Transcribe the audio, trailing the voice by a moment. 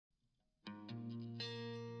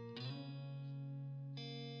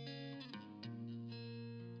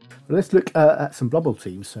Let's look at some Blood Bowl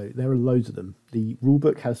teams. So there are loads of them. The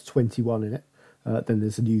rulebook has 21 in it. Then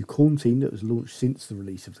there's a new Corn team that was launched since the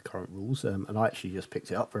release of the current rules, and I actually just picked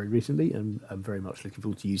it up very recently, and I'm very much looking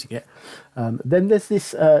forward to using it. Then there's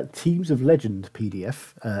this Teams of Legend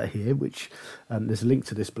PDF here, which there's a link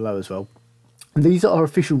to this below as well. And these are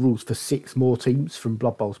official rules for 6 more teams from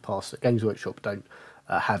Blood Bowls past that Games Workshop don't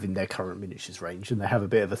have in their current miniatures range, and they have a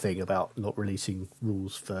bit of a thing about not releasing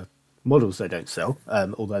rules for models they don't sell,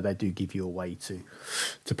 although they do give you a way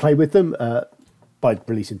to play with them by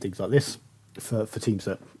releasing things like this for teams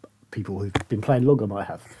that people who've been playing longer might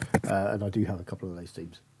have, and I do have a couple of those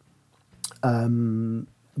teams.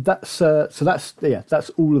 That's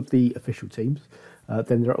all of the official teams.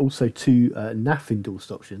 Then there are also 2 NAF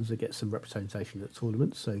endorsed options that get some representation at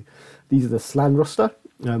tournaments. So these are the Slan roster,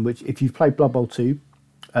 which if you've played Blood Bowl 2,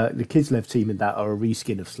 the Kislev team in that are a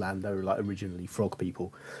reskin of Slan. They were like originally frog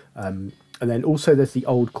people. And then also there's the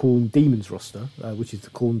old Khorne Demons roster, which is the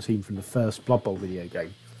Khorne team from the first Blood Bowl video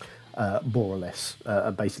game, more or less,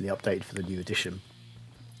 and basically updated for the new edition.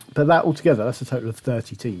 But that altogether, that's a total of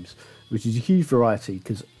 30 teams, which is a huge variety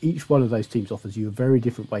because each one of those teams offers you a very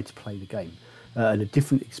different way to play the game and a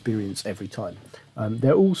different experience every time.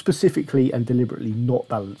 They're all specifically and deliberately not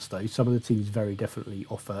balanced though. Some of the teams very definitely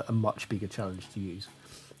offer a much bigger challenge to use.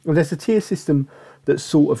 Well, there's a tier system that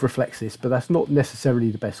sort of reflects this, but that's not necessarily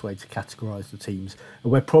the best way to categorise the teams,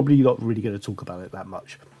 and we're probably not really going to talk about it that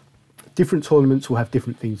much. Different tournaments will have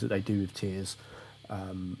different things that they do with tiers,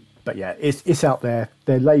 but yeah, it's out there.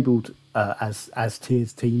 They're labelled as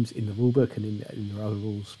tiers teams in the rulebook and in their other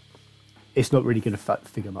rules. It's not really going to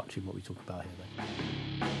figure much in what we talk about here, though.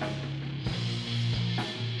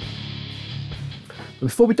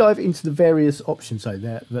 Before we dive into the various options, though,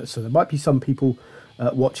 there might be some people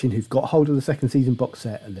watching who've got hold of the second season box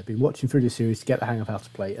set and they've been watching through the series to get the hang of how to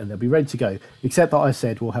play, and they'll be ready to go. Except that I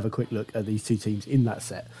said we'll have a quick look at these 2 teams in that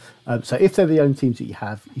set. So if they're the only teams that you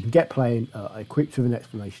have, you can get playing equipped with an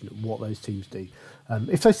explanation of what those teams do.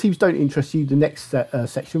 If those teams don't interest you, the next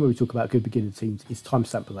section where we talk about good beginner teams is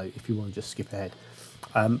timestamp below if you want to just skip ahead.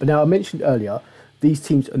 But now I mentioned earlier, these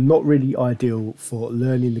teams are not really ideal for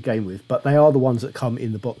learning the game with, but they are the ones that come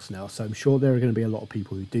in the box now. So I'm sure there are going to be a lot of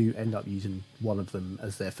people who do end up using one of them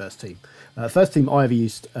as their first team. First team I ever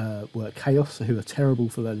used were Chaos, who are terrible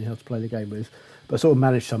for learning how to play the game with, but sort of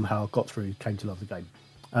managed somehow, got through, came to love the game.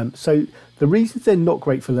 So the reasons they're not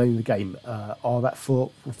great for learning the game are that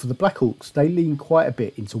for the Black Hawks, they lean quite a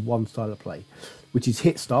bit into one style of play, which is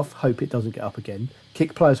hit stuff, hope it doesn't get up again,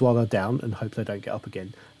 kick players while they're down and hope they don't get up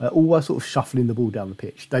again, all while sort of shuffling the ball down the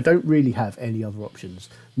pitch. They don't really have any other options,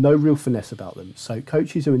 no real finesse about them, so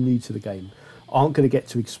coaches who are new to the game aren't going to get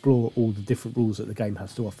to explore all the different rules that the game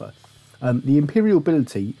has to offer. The Imperial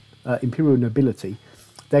Nobility,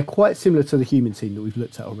 they're quite similar to the human team that we've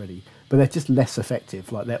looked at already, but they're just less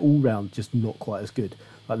effective. Like, they're all round just not quite as good.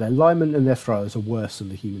 Like, their linemen and their throwers are worse than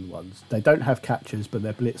the human ones. They don't have catchers, but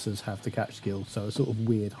their blitzers have the catch skill, so are sort of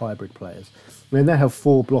weird hybrid players. And then they have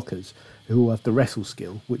 4 blockers who all have the wrestle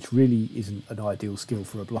skill, which really isn't an ideal skill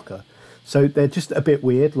for a blocker. So they're just a bit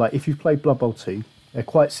weird. Like, if you've played Blood Bowl 2, they're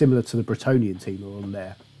quite similar to the Bretonnian team who are on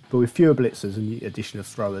there, but with fewer blitzers and the addition of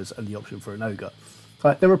throwers and the option for an ogre.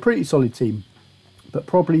 Like, they're a pretty solid team, but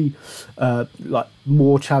probably like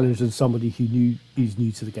more challenged than somebody who's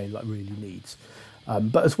new to the game like really needs.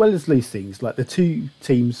 But as well as these things, like the 2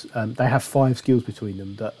 teams, they have 5 skills between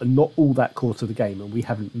them that are not all that core to the game, and we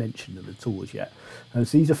haven't mentioned them at all as yet. So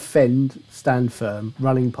these are Fend, Stand Firm,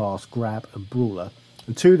 Running Pass, Grab and Brawler,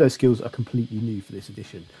 and 2 of those skills are completely new for this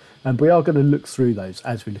edition, and we are going to look through those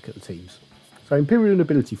as we look at the teams. So Imperial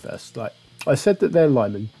Nobility first. Like I said, that their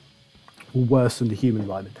linemen were worse than the human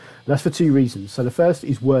linemen, and that's for 2 reasons. So the first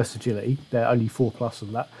is worse agility, they're only 4+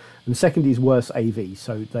 on that, and the second is worse AV,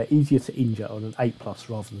 so they're easier to injure on an 8+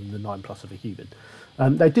 rather than the 9+ of a human.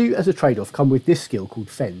 They do, as a trade-off, come with this skill called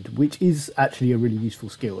Fend, which is actually a really useful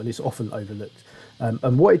skill and it's often overlooked.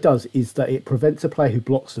 And what it does is that it prevents a player who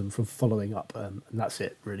blocks them from following up, and that's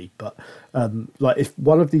it really. But like, if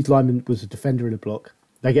one of these linemen was a defender in a block,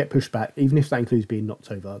 they get pushed back, even if that includes being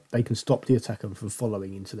knocked over, they can stop the attacker from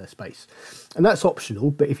following into their space. And that's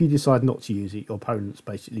optional, but if you decide not to use it, your opponent's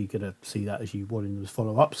basically going to see that as you wanting them to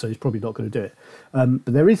follow up, so he's probably not going to do it.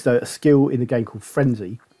 But there is, though, a skill in the game called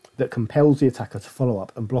Frenzy that compels the attacker to follow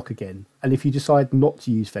up and block again. And if you decide not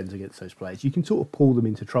to use Fens against those players, you can sort of pull them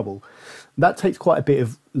into trouble. That takes quite a bit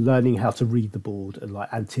of learning how to read the board and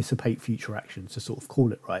like anticipate future actions to sort of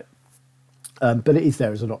call it right. but it is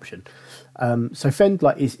there as an option. So Fend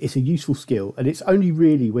it's a useful skill, and it's only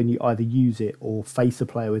really when you either use it or face a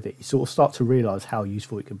player with it, you sort of start to realise how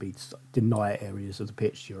useful it can be to deny areas of the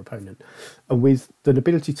pitch to your opponent. And with the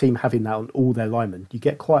nobility team having that on all their linemen, you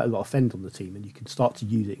get quite a lot of Fend on the team, and you can start to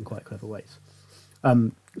use it in quite clever ways.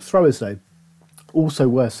 Throwers, though, also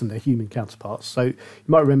worse than their human counterparts. So you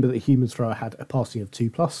might remember that the human thrower had a passing of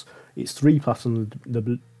 2+. It's 3+ on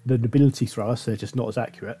the nobility thrower, so they're just not as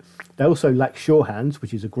accurate. They also lack sure hands,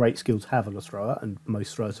 which is a great skill to have on a thrower, and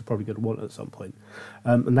most throwers are probably going to want it at some point.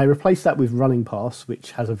 And they replace that with running pass,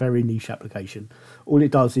 which has a very niche application. All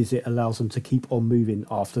it does is it allows them to keep on moving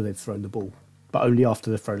after they've thrown the ball, but only after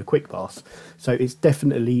they've thrown a quick pass. So it's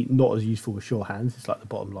definitely not as useful as sure hands. It's like the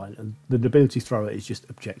bottom line, and the nobility thrower is just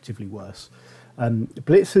objectively worse.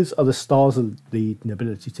 Blitzers are the stars of the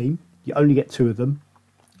nobility team. You only get 2 of them.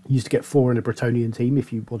 You used to get 4 in a Bretonian team,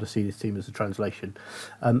 if you want to see this team as a translation.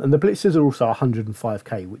 And the blitzers are also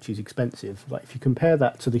 105k, which is expensive. Like, if you compare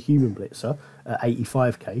that to the human blitzer at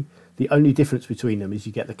 85k, the only difference between them is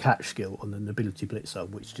you get the catch skill on the nobility blitzer,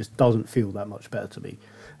 which just doesn't feel that much better to me.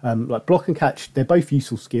 Like block and catch, they're both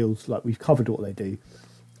useful skills. Like, we've covered what they do.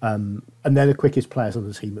 And they're the quickest players on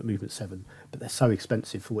the team at movement 7, but they're so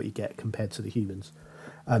expensive for what you get compared to the humans.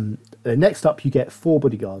 Next up, you get 4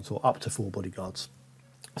 bodyguards, or up to 4 bodyguards.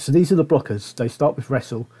 So these are the blockers. They start with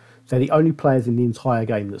wrestle. They're the only players in the entire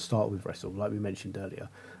game that start with wrestle, like we mentioned earlier.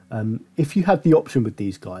 If you had the option with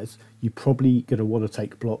these guys, you're probably going to want to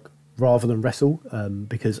take block rather than wrestle,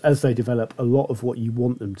 because as they develop, a lot of what you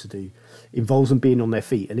want them to do involves them being on their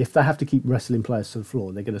feet. And if they have to keep wrestling players to the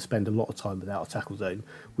floor, they're going to spend a lot of time without a tackle zone,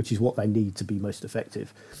 which is what they need to be most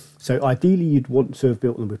effective. So ideally, you'd want to have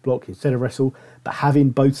built them with block instead of wrestle, but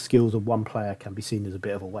having both skills of one player can be seen as a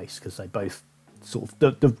bit of a waste, because they both sort of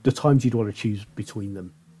the times you'd want to choose between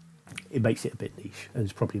them, it makes it a bit niche, and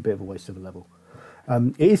it's probably a bit of a waste of a level.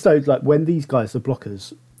 It is, though, like when these guys, the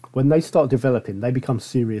blockers, when they start developing, they become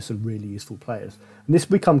serious and really useful players. And this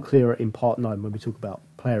will become clearer in part 9 when we talk about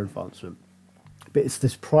player advancement. But it's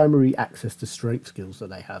this primary access to strength skills that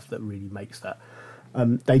they have that really makes that.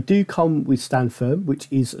 They do come with stand firm, which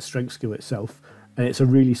is a strength skill itself, and it's a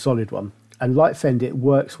really solid one. And like Fend, it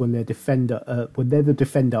works when they're the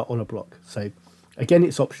defender on a block. So again,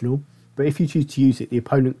 it's optional, but if you choose to use it, the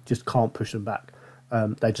opponent just can't push them back.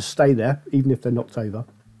 They just stay there, even if they're knocked over.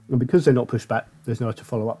 And because they're not pushed back, there's nowhere to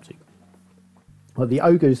follow up to. Well, the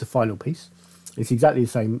ogre is the final piece. It's exactly the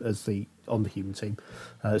same as on the human team.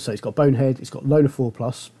 So it's got bonehead, it's got loner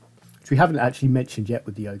 4+, which we haven't actually mentioned yet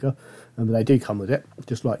with the ogre, but they do come with it,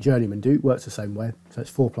 just like journeymen do. Works the same way. So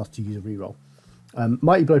it's 4+ to use a reroll.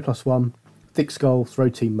 Mighty blow +1, thick skull, throw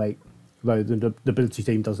teammate. Though the nobility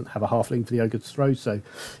team doesn't have a halfling for the ogre to throw, so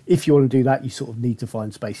if you want to do that, you sort of need to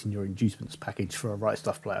find space in your inducements package for a right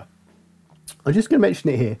stuff player. I'm just going to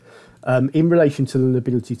mention it here. In relation to the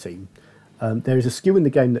nobility team, there is a skill in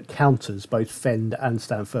the game that counters both Fend and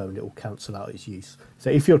Stand Firm, and it will cancel out its use.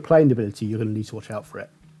 So if you're playing nobility, you're going to need to watch out for it,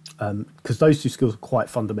 because those 2 skills are quite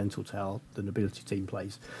fundamental to how the nobility team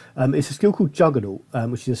plays. It's a skill called Juggernaut,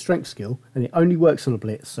 which is a strength skill, and it only works on a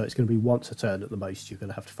blitz, so it's going to be once a turn at the most. You're going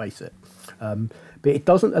to have to face it. But it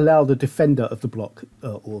doesn't allow the defender of the block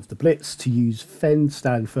or of the blitz to use Fend,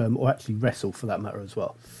 Stand Firm, or actually wrestle for that matter as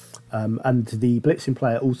well. And the blitzing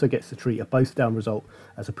player also gets to treat a both down result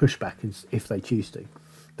as a pushback if they choose to.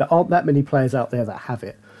 There aren't that many players out there that have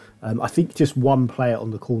it. I think just 1 player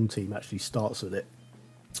on the Khorne team actually starts with it.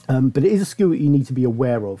 But it is a skill that you need to be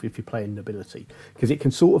aware of if you're playing nobility, because it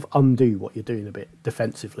can sort of undo what you're doing a bit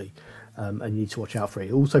defensively, and you need to watch out for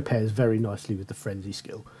it. It also pairs very nicely with the frenzy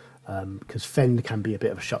skill, because Fend can be a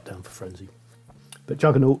bit of a shutdown for frenzy. But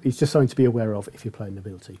Juggernaut is just something to be aware of if you're playing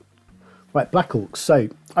nobility. Right, Black Orcs. So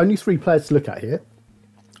only 3 players to look at here.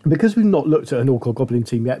 Because we've not looked at an Orc or Goblin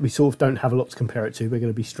team yet, we sort of don't have a lot to compare it to. We're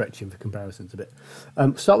going to be stretching for comparisons a bit.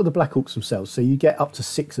 Start with the Black Orcs themselves. So you get up to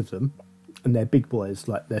 6 of them, and they're big boys.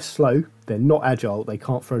 Like, they're slow, they're not agile, they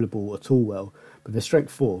can't throw the ball at all well, but they're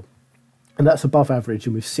strength 4. And that's above average,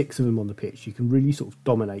 and with 6 of them on the pitch, you can really sort of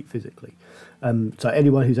dominate physically. So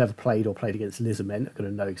anyone who's ever played or played against Lizardmen are going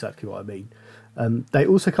to know exactly what I mean. They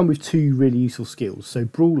also come with 2 really useful skills. So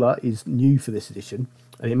Brawler is new for this edition,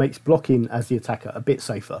 and it makes blocking as the attacker a bit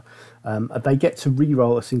safer. They get to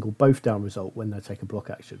re-roll a single both down result when they take a block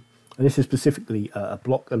action. And this is specifically a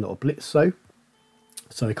block and not a blitz, so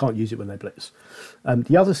they can't use it when they blitz.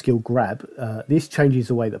 The other skill, Grab, this changes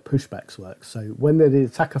the way that pushbacks work. So when they're the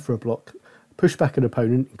attacker for a block, push back an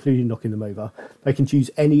opponent, including knocking them over, they can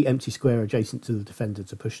choose any empty square adjacent to the defender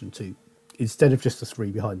to push them to, instead of just the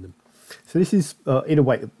 3 behind them. So this is, in a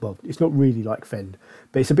way, well, it's not really like Fend,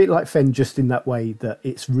 but it's a bit like Fend just in that way that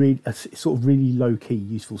it's really a sort of really low-key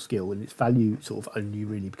useful skill, and its value sort of only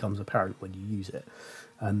really becomes apparent when you use it.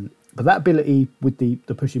 But that ability with the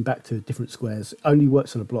pushing back to different squares only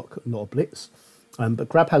works on a block, not a blitz. But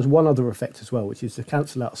Grab has one other effect as well, which is to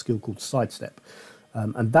cancel out a skill called Sidestep.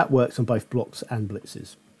 And that works on both blocks and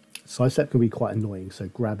blitzes. Sidestep can be quite annoying, so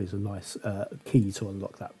Grab is a nice key to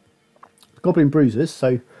unlock that. Goblin Bruisers,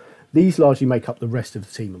 so these largely make up the rest of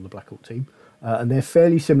the team on the Black Orc team, and they're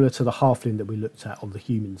fairly similar to the Halfling that we looked at on the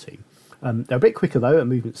human team. They're a bit quicker though at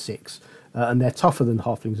movement 6, and they're tougher than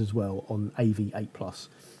Halflings as well on AV 8+.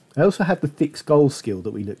 They also have the Thick Skull skill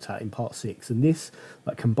that we looked at in part 6, and this,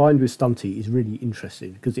 like, combined with Stunty, is really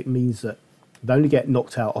interesting because it means that they only get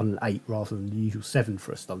knocked out on an 8 rather than the usual 7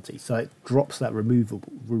 for a Stunty, so it drops that removal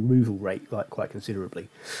rate like quite considerably.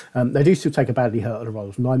 They do still take a badly hurt on a roll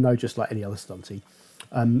of 9 though, just like any other Stunty.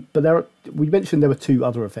 But we mentioned there were 2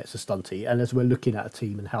 other effects of Stunty, and as we're looking at a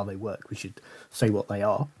team and how they work, we should say what they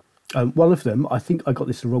are. One of them, I think I got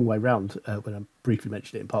this the wrong way round when I briefly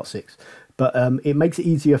mentioned it in part 6, but it makes it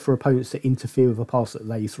easier for opponents to interfere with a pass that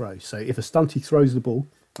they throw. So if a Stunty throws the ball,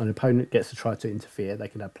 an opponent gets to try to interfere, they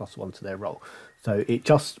can add +1 to their roll. So it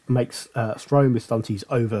just makes throwing with Stunties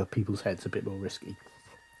over people's heads a bit more risky.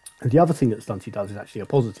 And the other thing that Stunty does is actually a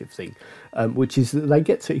positive thing, which is that they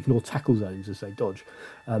get to ignore tackle zones as they dodge.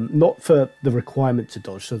 Not for the requirement to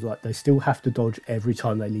dodge, so like they still have to dodge every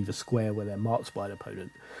time they leave a square where they're marked by an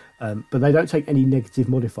opponent. But they don't take any negative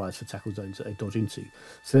modifiers for tackle zones that they dodge into.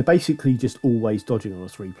 So they're basically just always dodging on a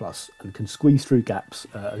 3+ and can squeeze through gaps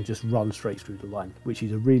and just run straight through the line, which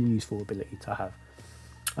is a really useful ability to have.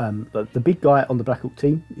 But the big guy on the Black Orc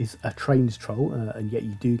team is a trained troll, and yet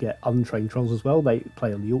you do get untrained trolls as well. They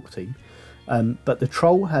play on the Orc team. But the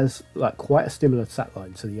troll has like quite a similar stat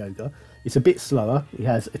line to the ogre. It's a bit slower. It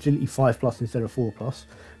has agility 5+ instead of 4+.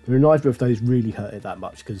 But neither of those really hurt it that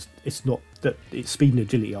much because it's not that its speed and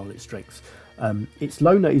agility are on its strengths. Its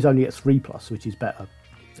loner is only at 3+, which is better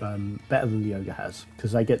than the ogre has,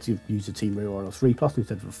 because they get to use the team reroll on a 3+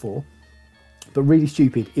 instead of a 4. But really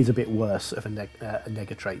stupid is a bit worse of a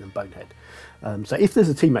nega trait than bonehead. So if there's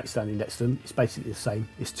a teammate standing next to them, it's basically the same.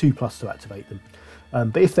 It's 2+ to activate them.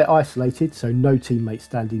 But if they're isolated, so no teammate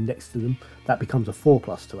standing next to them, that becomes a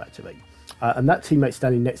 4+ to activate. And that teammate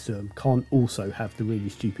standing next to them can't also have the really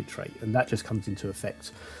stupid trait, and that just comes into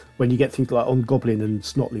effect when you get things like on Goblin and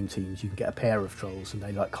Snotling teams. You can get a pair of trolls, and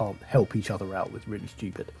they like can't help each other out with really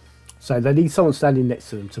stupid. So they need someone standing next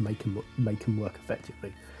to them to make them work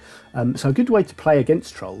effectively. So a good way to play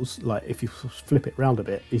against trolls, like if you flip it round a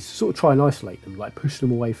bit, is to sort of try and isolate them, like push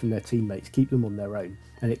them away from their teammates, keep them on their own,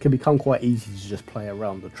 and it can become quite easy to just play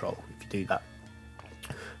around the troll if you do that.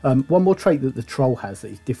 One more trait that the troll has that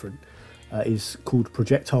is different is called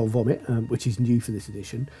Projectile Vomit, which is new for this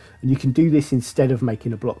edition, and you can do this instead of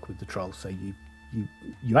making a block with the troll. So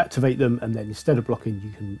you activate them, and then instead of blocking,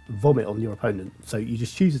 you can vomit on your opponent. So you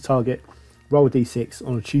just choose a target, roll a d6,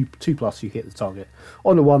 on a 2+ you hit the target,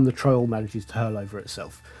 on a 1 the troll manages to hurl over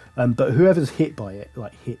itself. But whoever's hit by it,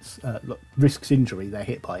 risks injury, they're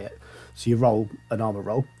hit by it. So you roll an armor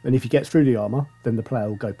roll, and if you get through the armor, then the player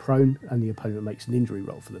will go prone and the opponent makes an injury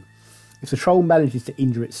roll for them. If the troll manages to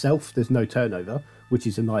injure itself, there's no turnover, which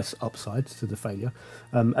is a nice upside to the failure.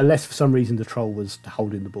 Unless for some reason the troll was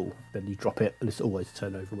holding the ball, then you drop it, and it's always a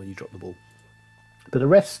turnover when you drop the ball. But the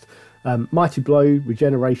rest, Mighty Blow,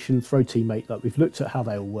 Regeneration, Throw Teammate, like we've looked at how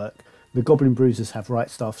they all work. The Goblin Bruisers have right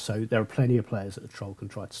stuff, so there are plenty of players that the troll can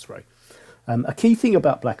try to throw. A key thing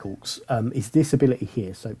about Black Orcs is this ability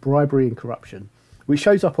here, so Bribery and Corruption, which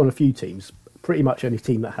shows up on a few teams, pretty much any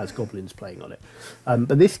team that has goblins playing on it.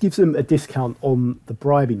 But this gives them a discount on the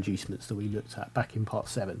bribe inducements that we looked at back in part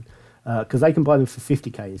 7, because they can buy them for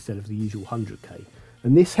 50k instead of the usual 100k.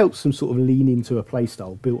 And this helps them sort of lean into a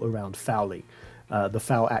playstyle built around fouling, the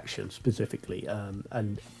foul action specifically,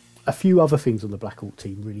 and a few other things on the Black Orc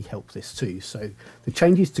team really help this too. So the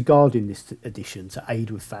changes to guard in this edition to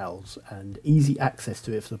aid with fouls, and easy access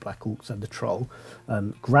to it for the Black Orcs and the troll.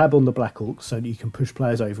 Grab on the Black Orcs so that you can push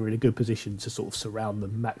players over in a good position to sort of surround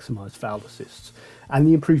them, maximise foul assists. And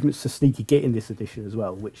the improvements to sneaky git in this edition as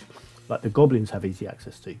well, which like the goblins have easy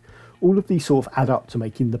access to. All of these sort of add up to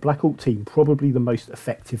making the Black Orc team probably the most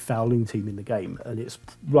effective fouling team in the game, and it's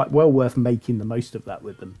like well worth making the most of that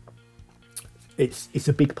with them. It's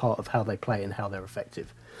a big part of how they play and how they're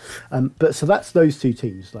effective. But so that's those two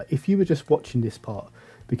teams. Like if you were just watching this part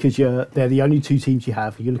because they're the only two teams you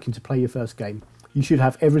have, you're looking to play your first game, you should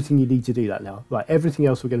have everything you need to do that now. Like everything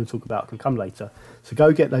else we're going to talk about can come later. So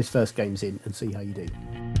go get those first games in and see how you do.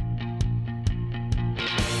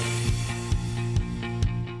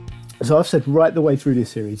 So I've said right the way through this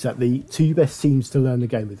series that the two best teams to learn the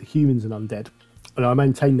game are the humans and undead. And I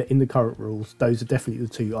maintain that in the current rules, those are definitely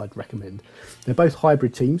the two I'd recommend. They're both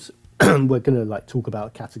hybrid teams. We're going to talk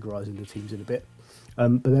about categorising the teams in a bit.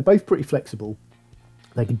 But they're both pretty flexible.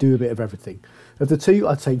 They can do a bit of everything. Of the two,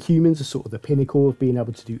 I'd say humans are sort of the pinnacle of being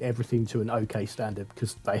able to do everything to an okay standard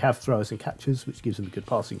because they have throwers and catchers, which gives them a good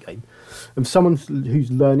passing game. And someone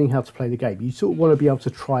who's learning how to play the game, you sort of want to be able to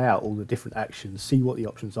try out all the different actions, see what the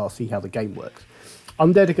options are, see how the game works.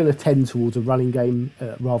 Undead are going to tend towards a running game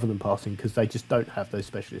rather than passing because they just don't have those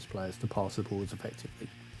specialist players to pass the balls effectively.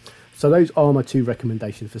 So those are my two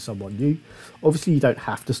recommendations for someone new. Obviously, you don't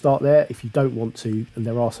have to start there if you don't want to, and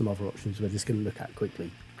there are some other options we're just going to look at quickly.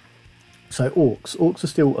 So orcs. Orcs are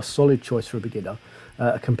still a solid choice for a beginner.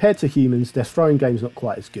 Compared to humans, their throwing game's not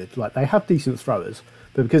quite as good. They have decent throwers,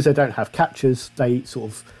 but because they don't have catchers, they sort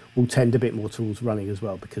of will tend a bit more towards running as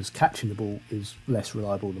well, because catching the ball is less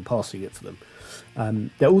reliable than passing it for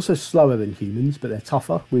them. They're also slower than humans, but they're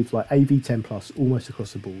tougher, with AV 10 plus almost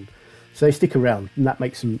across the board. So they stick around, and that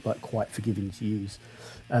makes them quite forgiving to use.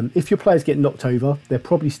 If your players get knocked over, they're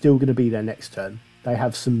probably still going to be there next turn. They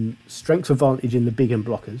have some strength advantage in the big end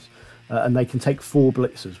blockers, and they can take 4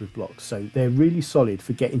 blitzers with blocks, so they're really solid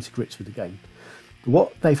for getting to grips with the game.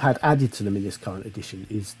 What they've had added to them in this current edition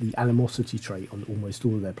is the animosity trait on almost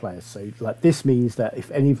all of their players. So this means that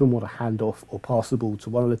if any of them want to hand off or pass the ball to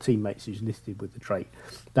one of the teammates who's listed with the trait,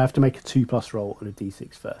 they have to make a 2+ roll on a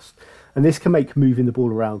d6 first. And this can make moving the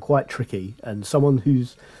ball around quite tricky, and someone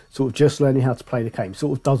who's sort of just learning how to play the game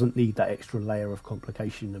sort of doesn't need that extra layer of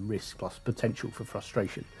complication and risk plus potential for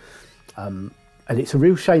frustration. And it's a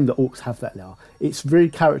real shame that orcs have that now. It's very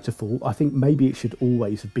characterful. I think maybe it should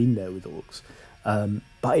always have been there with orcs.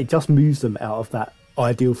 But it just moves them out of that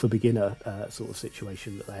ideal for beginner sort of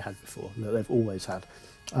situation that they had before, that they've always had.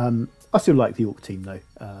 I still like the orc team though,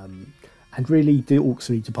 and really do orcs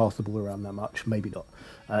need to pass the ball around that much? Maybe not.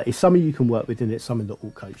 It's something you can work with, and it's something that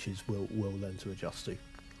orc coaches will learn to adjust to.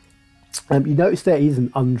 You notice there is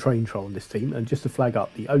an untrained troll on this team, and just to flag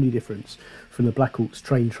up, the only difference from the Black Orcs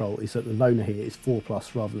trained troll is that the loner here is 4+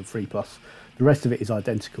 rather than 3+. The rest of it is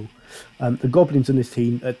identical. The goblins on this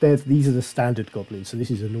team, these are the standard goblins, so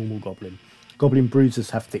this is a normal goblin. Goblin bruisers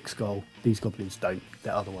have thick skull, these goblins don't,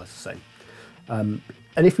 they're otherwise the same.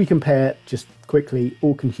 And if we compare just quickly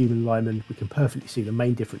orc and human linemen, we can perfectly see the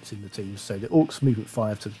main difference in the teams. So the orcs movement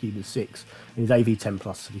 5 to the humans 6, and his AV 10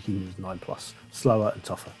 plus to the humans 9+, slower and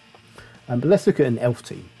tougher. But let's look at an elf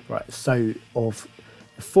team, right? So of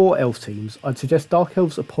 4 elf teams, I'd suggest Dark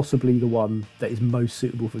Elves are possibly the one that is most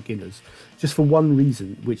suitable for beginners, just for one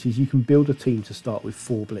reason, which is you can build a team to start with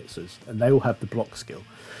 4 blitzers, and they all have the block skill.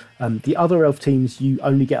 The other elf teams, you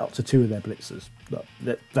only get up to 2 of their blitzers.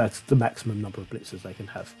 That's the maximum number of blitzers they can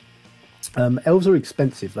have. Elves are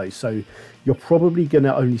expensive though, so you're probably going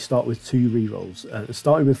to only start with 2 rerolls.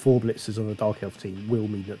 Starting with 4 blitzers on a Dark Elf team will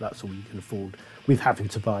mean that that's all you can afford, with having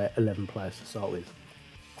to buy 11 players to start with.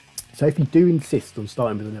 So if you do insist on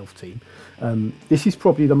starting with an elf team, this is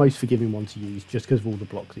probably the most forgiving one to use just because of all the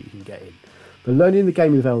blocks that you can get in. But learning the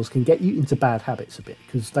game with elves can get you into bad habits a bit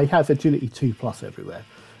because they have agility 2+ everywhere.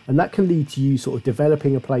 And that can lead to you sort of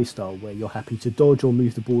developing a playstyle where you're happy to dodge or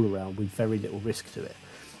move the ball around with very little risk to it.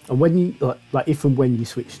 And when you if and when you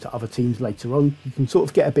switch to other teams later on, you can sort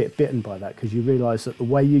of get a bit bitten by that because you realise that the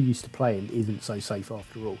way you're used to playing isn't so safe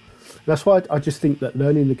after all. And that's why I just think that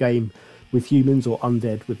learning the game with humans or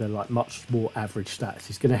undead with their much more average stats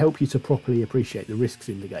is going to help you to properly appreciate the risks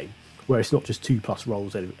in the game, where it's not just 2+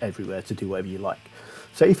 rolls everywhere to do whatever you like.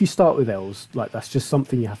 So if you start with elves, that's just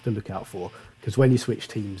something you have to look out for, because when you switch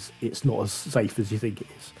teams, it's not as safe as you think it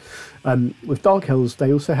is. With Dark Elves,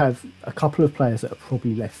 they also have a couple of players that are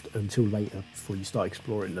probably left until later before you start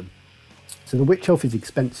exploring them. So the Witch Elf is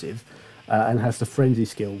expensive and has the Frenzy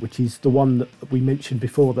skill, which is the one that we mentioned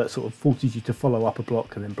before that sort of forces you to follow up a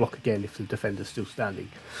block and then block again if the defender's still standing.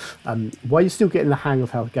 While you're still getting the hang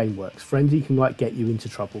of how the game works, Frenzy can get you into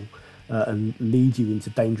trouble and lead you into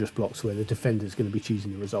dangerous blocks where the defender's going to be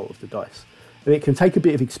choosing the result of the dice. And it can take a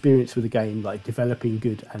bit of experience with the game, developing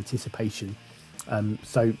good anticipation.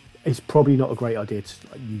 So it's probably not a great idea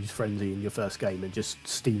to use Frenzy in your first game and just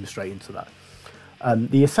steam straight into that.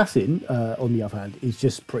 The Assassin, on the other hand, is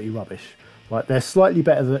just pretty rubbish. They're slightly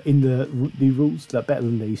better in the rules, they're better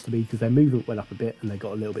than they used to be because their movement went up a bit and they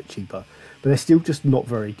got a little bit cheaper, but they're still just not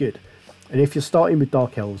very good. And if you're starting with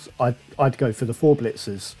Dark Elves, I'd go for the 4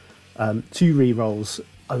 blitzers, 2 rerolls,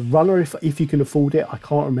 a runner if you can afford it. I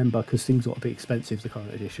can't remember because things got a bit expensive the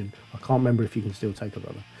current edition. I can't remember if you can still take a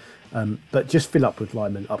runner. But just fill up with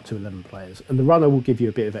linemen up to 11 players, and the runner will give you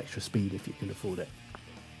a bit of extra speed if you can afford it.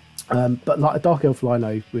 But like a Dark Elf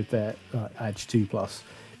Lino with their Edge 2+,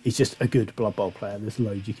 is just a good Blood Bowl player. There's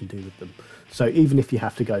loads you can do with them. So even if you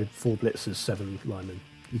have to go 4 blitzers, 7 linemen,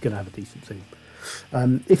 you're going to have a decent team.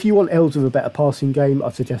 If you want elves with a better passing game,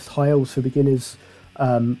 I'd suggest high elves for beginners.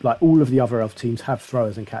 Like all of the other elf teams have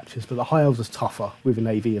throwers and catchers, but the high elves are tougher with an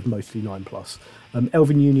AV of mostly 9+.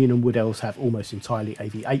 Elven Union and Wood Elves have almost entirely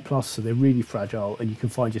AV 8+, so they're really fragile and you can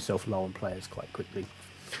find yourself low on players quite quickly.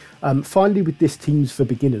 Finally, with this teams for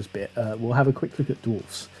beginners bit, we'll have a quick look at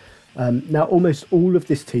dwarfs. Now, almost all of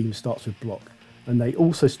this team starts with block, and they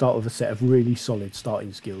also start with a set of really solid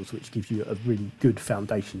starting skills, which give you a really good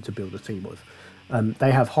foundation to build a team with.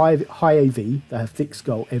 They have high AV, they have thick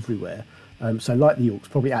skull everywhere, so like the Orcs,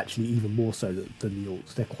 probably actually even more so than the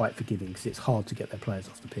Orcs, they're quite forgiving because it's hard to get their players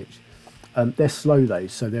off the pitch. They're slow though,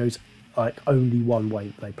 so there is like only one way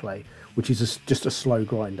that they play, which is just a slow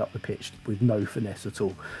grind up the pitch with no finesse at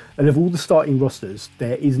all. And of all the starting rosters,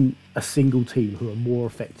 there isn't a single team who are more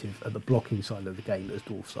effective at the blocking side of the game as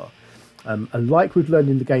dwarfs are. And like with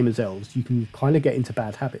learning the game as elves, you can kind of get into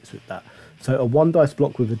bad habits with that. So a 1 dice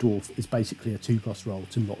block with a dwarf is basically a 2+ roll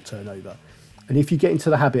to not turn over. And if you get into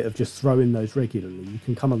the habit of just throwing those regularly, you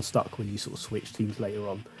can come unstuck when you sort of switch teams later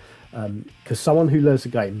on. Because someone who learns the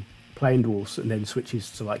game playing dwarfs and then switches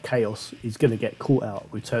to like chaos is going to get caught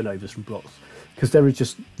out with turnovers from blocks, because there is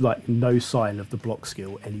just like no sign of the block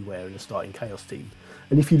skill anywhere in a starting chaos team.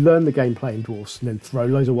 And if you learn the game playing dwarfs and then throw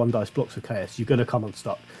loads of 1 dice blocks of chaos, you're going to come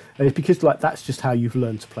unstuck. And it's because like that's just how you've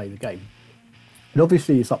learned to play the game. And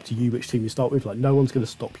obviously it's up to you which team you start with. Like no one's going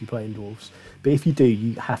to stop you playing dwarfs, but if you do,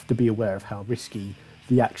 you have to be aware of how risky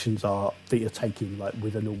the actions are that you're taking like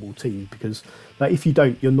with a normal team, because like if you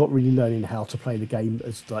don't, you're not really learning how to play the game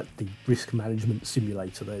as like the risk management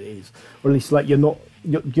simulator that it is, or at least like you're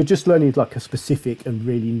just learning like a specific and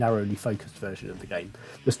really narrowly focused version of the game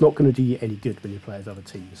that's not going to do you any good when you play as other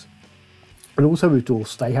teams. And also with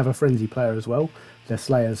dwarfs, they have a frenzy player as well. Their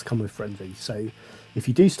slayers come with frenzy, so if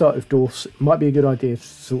you do start with dwarfs, it might be a good idea to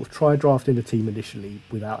sort of try drafting a team initially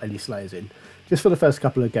without any slayers in, just for the first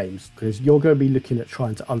couple of games, because you're going to be looking at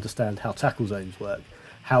trying to understand how tackle zones work,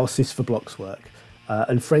 how assists for blocks work,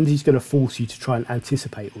 and Frenzy's going to force you to try and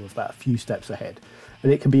anticipate all of that a few steps ahead.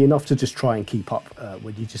 And it can be enough to just try and keep up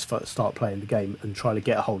when you just start playing the game and try to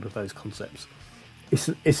get a hold of those concepts.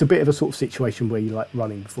 It's a bit of a sort of situation where you like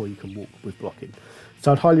running before you can walk with blocking.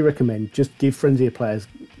 So I'd highly recommend just give Frenzy players,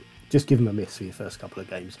 just give them a miss for your first couple of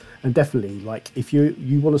games. And definitely, like if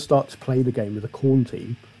you want to start to play the game with a Khorne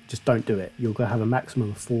team, just don't do it. You're going to have a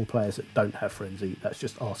maximum of 4 players that don't have Frenzy. That's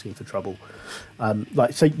just asking for trouble.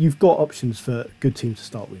 So you've got options for good teams to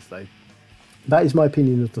start with, though. That is my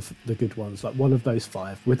opinion of the good ones, like one of those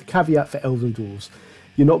 5. With the caveat for elves and dwarves,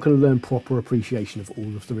 you're not going to learn proper appreciation of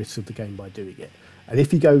all of the risks of the game by doing it. And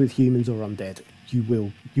if you go with humans or undead, you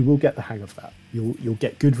will get the hang of that. You'll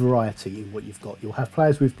get good variety in what you've got. You'll have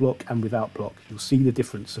players with block and without block. You'll see the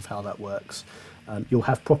difference of how that works. You'll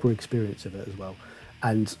have proper experience of it as well.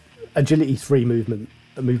 And agility 3 movement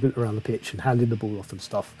around the pitch and handing the ball off and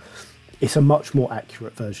stuff, it's a much more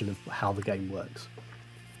accurate version of how the game works.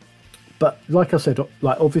 But like I said,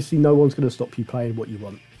 like obviously no one's going to stop you playing what you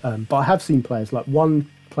want. But I have seen players, like one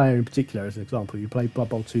player in particular as an example, who played Blood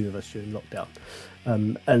Bowl 2 with us during lockdown.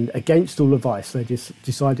 And against all advice, they just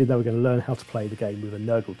decided they were going to learn how to play the game with a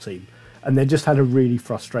Nurgle team. And they just had a really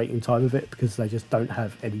frustrating time of it because they just don't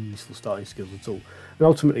have any useful starting skills at all. And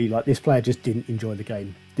ultimately, like this player just didn't enjoy the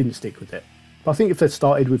game, didn't stick with it. But I think if they'd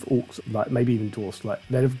started with orcs, like maybe even dwarfs, like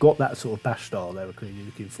they'd have got that sort of bash style they were clearly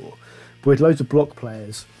looking for. But with loads of block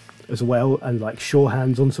players as well, and like sure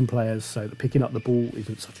hands on some players, so that picking up the ball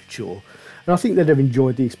isn't such a chore. And I think they'd have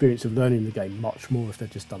enjoyed the experience of learning the game much more if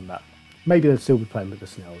they'd just done that. Maybe they'd still be playing with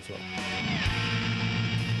us now as well.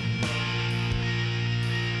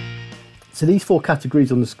 So these 4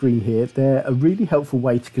 categories on the screen here, they're a really helpful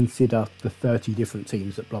way to consider the 30 different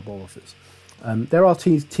teams that Blood Bowl offers. There are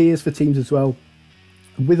tiers for teams as well.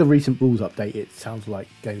 With a recent rules update, it sounds like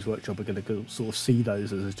Games Workshop are going to sort of see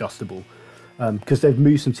those as adjustable because they've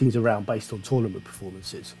moved some teams around based on tournament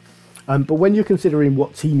performances. But when you're considering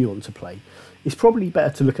what team you want to play, it's probably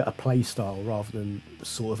better to look at a play style rather than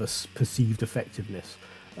sort of a perceived effectiveness.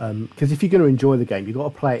 Because if you're going to enjoy the game, you've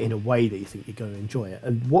got to play it in a way that you think you're going to enjoy it.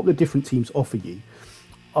 And what the different teams offer you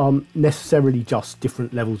aren't necessarily just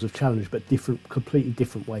different levels of challenge, but completely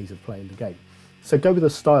different ways of playing the game. So go with a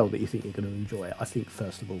style that you think you're going to enjoy, I think,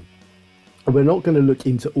 first of all. And we're not going to look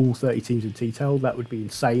into all 30 teams in detail. That would be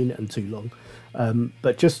insane and too long.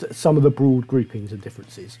 But just some of the broad groupings and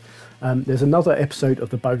differences. There's another episode of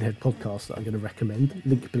the Bonehead podcast that I'm going to recommend,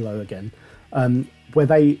 link below again, where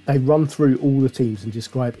they run through all the teams and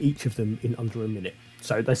describe each of them in under a minute.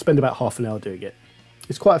 So they spend about half an hour doing it.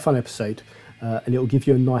 It's quite a fun episode, and it will give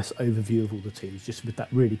you a nice overview of all the teams, just with that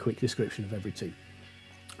really quick description of every team.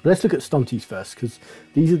 But let's look at stunties first, because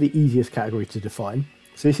these are the easiest category to define.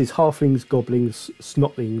 So this is halflings, goblins,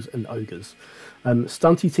 snotlings, and ogres.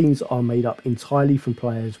 Stunty teams are made up entirely from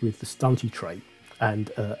players with the stunty trait,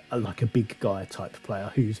 and like a big guy type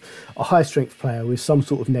player who's a high strength player with some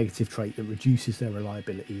sort of negative trait that reduces their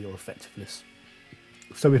reliability or effectiveness.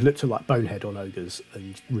 So we've looked at like bonehead on ogres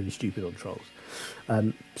and really stupid on trolls.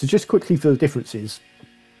 So just quickly for the differences,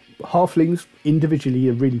 halflings individually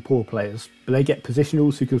are really poor players, but they get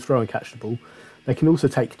positionals who can throw and catch the ball. They can also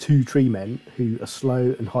take 2 tree men who are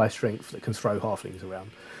slow and high strength that can throw halflings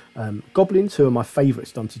around. Goblins, who are my favourite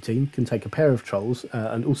stunty team, can take a pair of trolls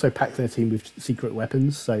and also pack their team with secret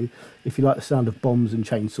weapons. So if you like the sound of bombs and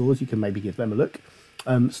chainsaws, you can maybe give them a look.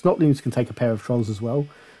 Snotlings can take a pair of trolls as well,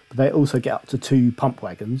 but they also get up to 2 pump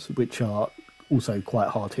wagons, which are also quite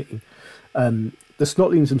hard hitting. The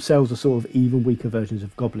snotlings themselves are sort of even weaker versions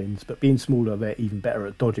of goblins, but being smaller, they're even better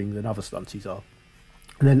at dodging than other stunties are.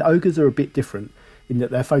 And then ogres are a bit different in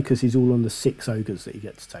that their focus is all on the 6 ogres that you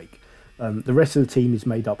get to take. The rest of the team is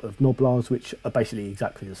made up of noblars, which are basically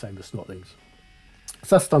exactly the same as snotlings.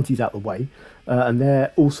 So that's stunties out of the way, and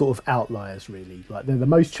they're all sort of outliers really. Like they're the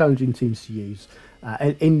most challenging teams to use,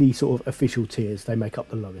 and in the sort of official tiers, they make up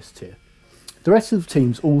the lowest tier. The rest of the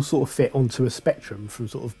teams all sort of fit onto a spectrum from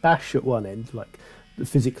sort of bash at one end, like the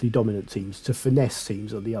physically dominant teams, to finesse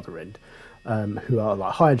teams on the other end, who are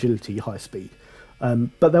like high agility, high speed.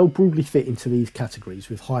 But they'll broadly fit into these categories,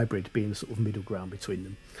 with hybrid being the sort of middle ground between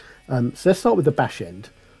them. So let's start with the bash end.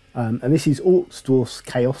 And this is Orcs, Dwarfs,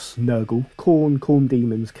 Chaos, Nurgle, Khorne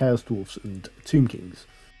Demons, Chaos Dwarfs, and Tomb Kings.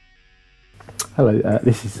 Hello,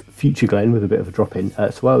 this is future Glen with a bit of a drop in.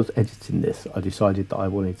 So while I was editing this, I decided that I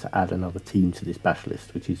wanted to add another team to this bash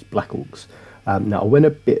list, which is Black Orcs. Now I went a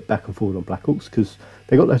bit back and forward on Black Orcs because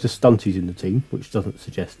they got loads of stunties in the team, which doesn't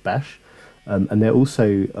suggest bash. And they're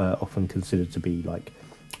also often considered to be like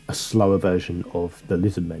a slower version of the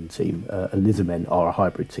Lizardmen team. And Lizardmen are a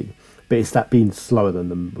hybrid team, but it's that being slower than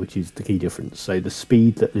them which is the key difference. So the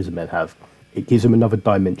speed that Lizardmen have, it gives them another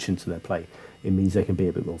dimension to their play. It means they can be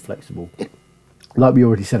a bit more flexible. Like we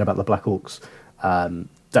already said about the Black Orcs,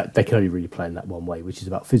 that they can only really play in that one way, which is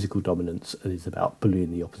about physical dominance and is about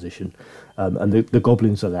bullying the opposition. And the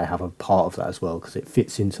goblins that they have a part of that as well, because it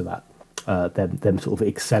fits into that. Them sort of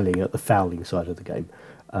excelling at the fouling side of the game,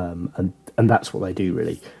 and that's what they do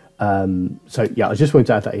really. So yeah, I just wanted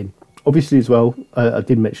to add that in. Obviously as well, I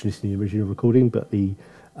did mention this in the original recording, but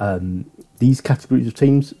these categories of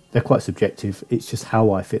teams, they're quite subjective. It's just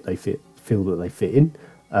how I feel that they fit in.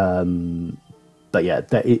 But yeah,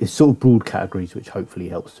 it's sort of broad categories, which hopefully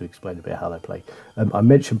helps to explain a bit how they play. I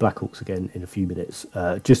mentioned Black Orcs again in a few minutes,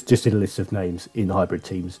 just in a list of names in hybrid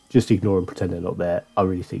teams. Just ignore and pretend they're not there. I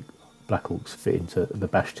really think Black Orcs fit into the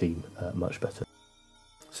bash team much better.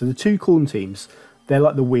 So the 2 Khorne teams, they're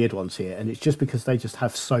like the weird ones here, and it's just because they just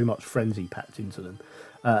have so much frenzy packed into them.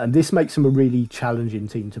 And this makes them a really challenging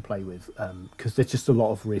team to play with, because there's just a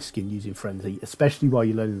lot of risk in using frenzy, especially while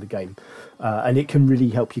you're learning the game. And it can really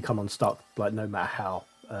help you come unstuck, like no matter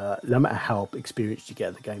how experienced you get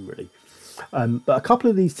at the game, really. But a couple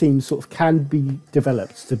of these teams sort of can be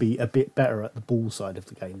developed to be a bit better at the ball side of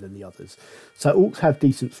the game than the others. So Orcs have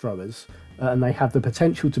decent throwers, and they have the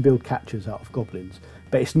potential to build catchers out of goblins,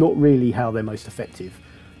 but it's not really how they're most effective.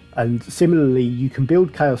 And similarly, you can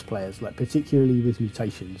build chaos players, like particularly with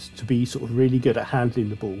mutations, to be sort of really good at handling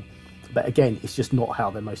the ball, but again, it's just not how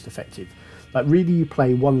they're most effective. Like really, you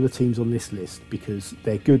play one of the teams on this list because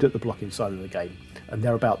they're good at the blocking side of the game, and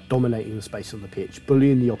they're about dominating the space on the pitch,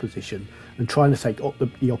 bullying the opposition, and trying to take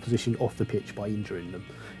the opposition off the pitch by injuring them.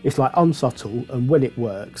 It's like unsubtle, and when it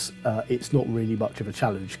works, it's not really much of a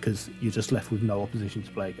challenge because you're just left with no opposition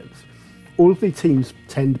to play against. All of the teams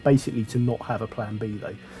tend basically to not have a plan B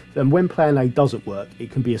though, and when plan A doesn't work, it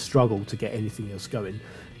can be a struggle to get anything else going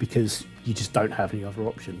because you just don't have any other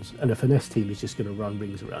options, and a finesse team is just going to run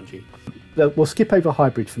rings around you. We'll skip over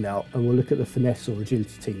hybrid for now, and we'll look at the finesse or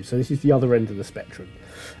agility team. So this is the other end of the spectrum,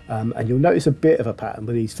 and you'll notice a bit of a pattern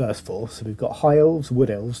with these first 4. So we've got high elves, wood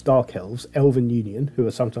elves, dark elves, elven union, who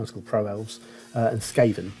are sometimes called pro elves, and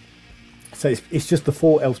skaven. So it's just the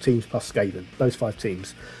 4 elf teams plus skaven, those 5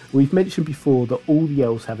 teams. We've mentioned before that all the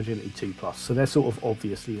elves have agility 2+, so they're sort of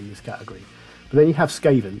obviously in this category. But then you have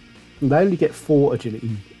skaven, and they only get 4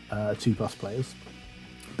 agility 2+ players.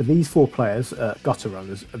 But these 4 players, gutter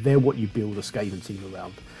runners, they're what you build a skaven team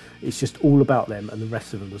around. It's just all about them, and the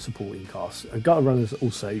rest of them are supporting cast. And gutter runners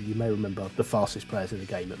also, you may remember, the fastest players in the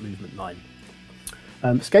game at movement 9.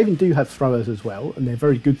 Skaven do have throwers as well, and they're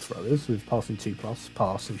very good throwers with passing 2+,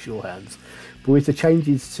 pass and sure hands. But with the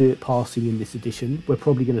changes to passing in this edition, we're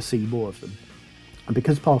probably going to see more of them. And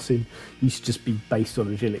because passing used to just be based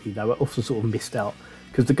on agility, they were often sort of missed out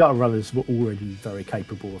because the gutter runners were already very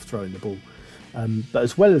capable of throwing the ball. But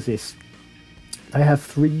as well as this, they have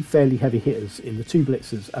 3 fairly heavy hitters in the 2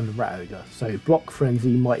 blitzers and the rat ogre. So block,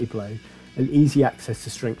 frenzy, mighty blow, and easy access to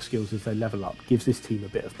strength skills as they level up gives this team a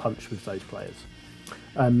bit of punch with those players.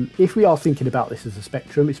 If we are thinking about this as a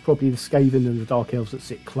spectrum, it's probably the Skaven and the Dark Elves that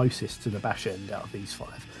sit closest to the Bash end out of these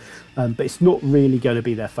 5. But it's not really going to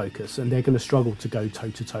be their focus, and they're going to struggle to go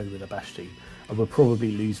toe-to-toe with a Bash team, and will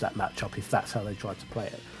probably lose that matchup if that's how they try to play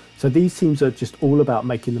it. So these teams are just all about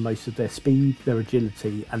making the most of their speed, their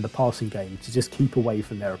agility, and the passing game to just keep away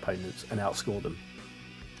from their opponents and outscore them.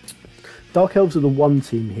 Dark Elves are the one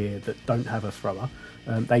team here that don't have a thrower.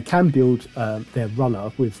 They can build their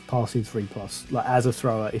runner with passing 3+, like as a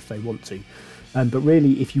thrower if they want to. But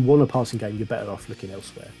really, if you want a passing game, you're better off looking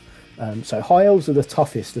elsewhere. So High Elves are the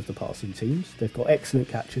toughest of the passing teams. They've got excellent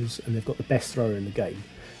catchers and they've got the best thrower in the game.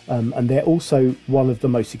 And they're also one of the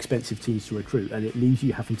most expensive teams to recruit, and it leaves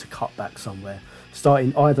you having to cut back somewhere,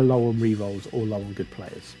 starting either low on rerolls or low on good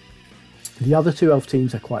players. The other 2 elf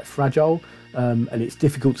teams are quite fragile, and it's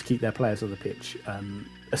difficult to keep their players on the pitch,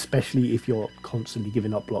 especially if you're constantly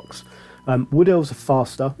giving up blocks. Wood elves are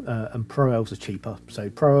faster and pro elves are cheaper. So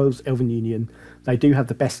pro elves, Elven Union, they do have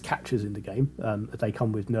the best catchers in the game. They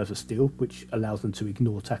come with Nerves of Steel, which allows them to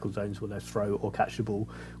ignore tackle zones when they throw or catch the ball,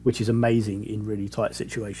 which is amazing in really tight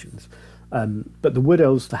situations. But the Wood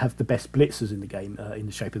elves have the best blitzers in the game in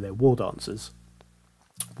the shape of their War Dancers.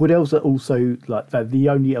 Wood elves are also like they're the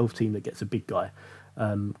only elf team that gets a big guy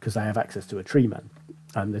because they have access to a tree man.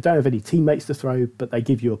 They don't have any teammates to throw, but they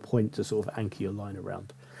give you a point to sort of anchor your line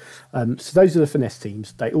around. So those are the finesse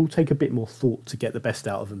teams. They all take a bit more thought to get the best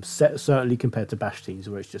out of them, certainly compared to bash teams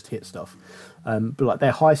where it's just hit stuff. But like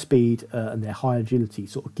their high speed and their high agility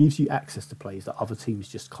sort of gives you access to plays that other teams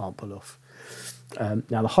just can't pull off.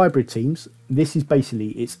 Now the hybrid teams, this is basically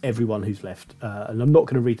it's everyone who's left, and I'm not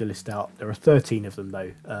going to read the list out. There are 13 of them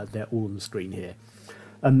though. They're all on the screen here.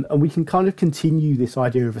 And we can kind of continue this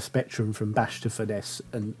idea of a spectrum from bash to finesse,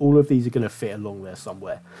 and all of these are going to fit along there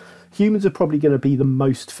somewhere. Humans are probably going to be the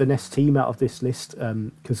most finesse team out of this list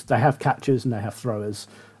because they have catchers and they have throwers,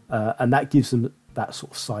 and that gives them that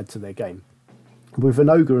sort of side to their game. With an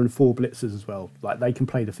ogre and 4 blitzers as well, like they can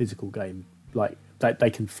play the physical game, like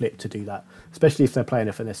they can flip to do that. Especially if they're playing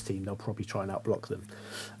a finesse team, they'll probably try and outblock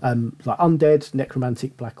them. Like undead,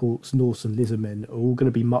 necromantic, black orcs, Norse, and lizardmen are all going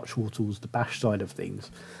to be much more towards the bash side of things.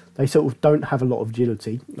 They sort of don't have a lot of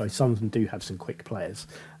agility, though some of them do have some quick players,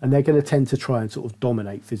 and they're going to tend to try and sort of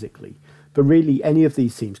dominate physically. But really, any of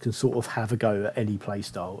these teams can sort of have a go at any play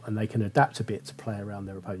style, and they can adapt a bit to play around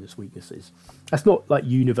their opponent's weaknesses. That's not like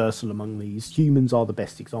universal among these. Humans are the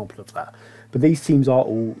best example of that. But these teams are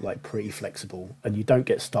all like pretty flexible, and you don't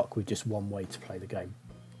get stuck with just one way to play the game.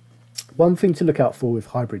 One thing to look out for with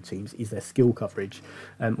hybrid teams is their skill coverage.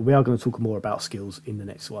 We are going to talk more about skills in the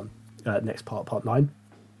next one, next part 9.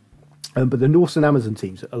 But the Norse and Amazon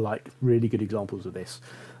teams are like really good examples of this.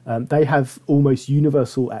 They have almost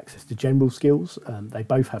universal access to general skills. They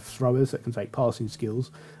both have throwers that can take passing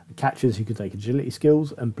skills, catchers who can take agility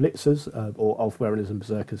skills, and blitzers, or Ulfwereners and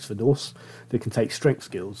Berserkers for Norse, that can take strength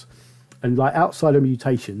skills. And like outside of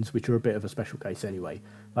mutations, which are a bit of a special case anyway,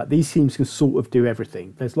 like these teams can sort of do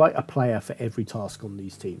everything. There's like a player for every task on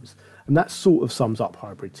these teams. And that sort of sums up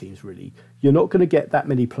hybrid teams, really. You're not going to get that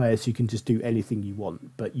many players who can just do anything you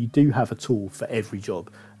want, but you do have a tool for every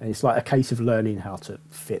job. And it's like a case of learning how to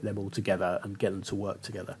fit them all together and get them to work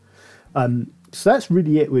together. So that's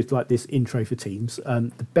really it with like this intro for teams.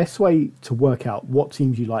 The best way to work out what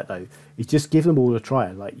teams you like though is just give them all a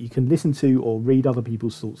try. Like you can listen to or read other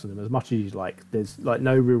people's thoughts on them as much as you like. There's like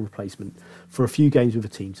no real replacement for a few games with a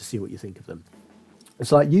team to see what you think of them.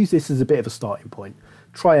 It's like use this as a bit of a starting point.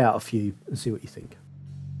 Try out a few and see what you think.